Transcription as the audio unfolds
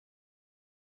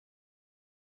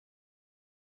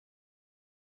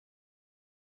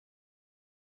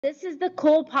This is the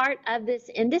cool part of this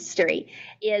industry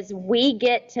is we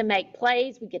get to make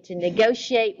plays, we get to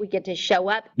negotiate, we get to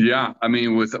show up. Yeah, I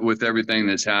mean, with everything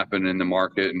that's happened in the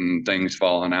market and things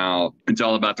falling out, it's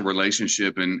all about the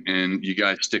relationship and you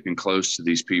guys sticking close to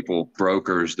these people.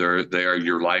 Brokers, they are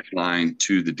your lifeline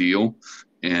to the deal.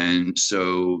 And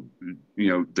so,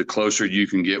 the closer you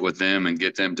can get with them and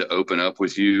get them to open up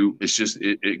with you,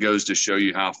 it goes to show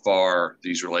you how far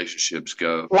these relationships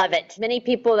go. Love it. Many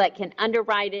people that can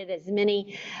underwrite it, as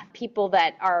many people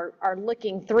that are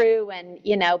looking through and,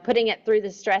 putting it through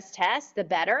the stress test, the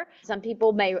better. Some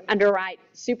people may underwrite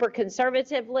super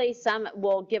conservatively. Some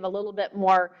will give a little bit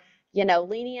more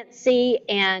leniency,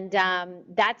 and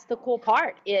that's the cool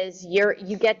part is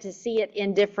you get to see it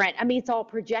in different, it's all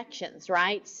projections,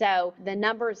 right? So the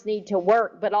numbers need to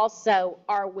work, but also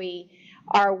are we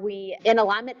in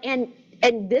alignment?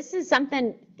 And this is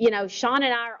something, Sean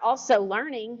and I are also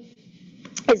learning,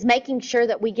 is making sure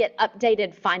that we get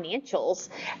updated financials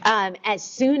as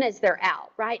soon as they're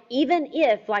out, right? Even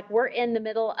if we're in the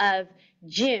middle of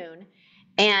June.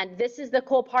 And this is the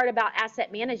cool part about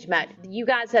asset management. You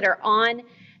guys that are on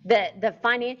the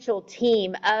financial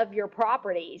team of your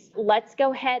properties, let's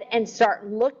go ahead and start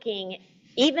looking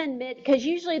because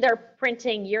usually they're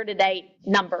printing year-to-date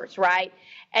numbers, right?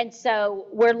 And so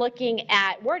we're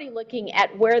already looking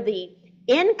at where the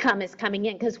income is coming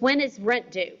in, because when is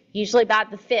rent due? Usually about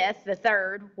the 5th, the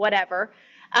 3rd, whatever.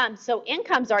 So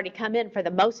income's already come in for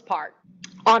the most part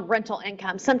on rental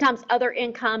income. Sometimes other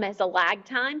income has a lag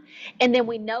time, and then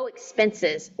we know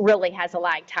expenses really has a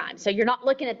lag time. So you're not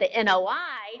looking at the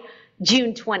NOI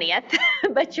June 20th,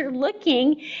 but you're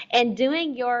looking and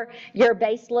doing your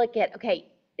base look at,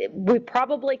 okay, we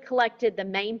probably collected the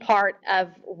main part of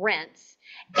rents,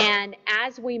 and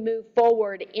as we move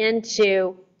forward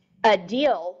into a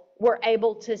deal, we're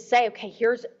able to say, okay,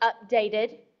 here's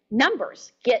updated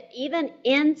numbers. Get even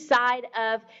inside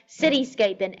of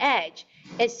Cityscape and Edge.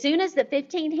 As soon as the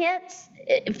 15th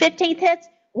hits,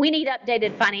 we need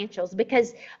updated financials,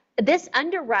 because this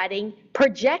underwriting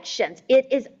projections, it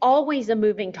is always a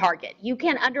moving target. You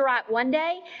can underwrite one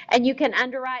day and you can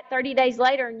underwrite 30 days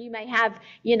later, and you may have,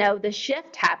 the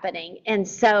shift happening. And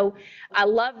so I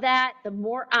love that. The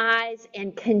more eyes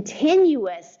and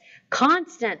continuous,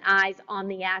 constant eyes on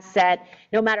the asset,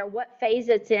 no matter what phase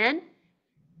it's in,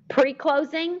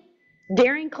 pre-closing,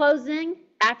 during closing,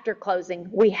 after closing,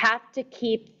 we have to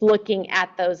keep looking at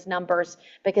those numbers,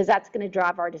 because that's going to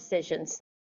drive our decisions.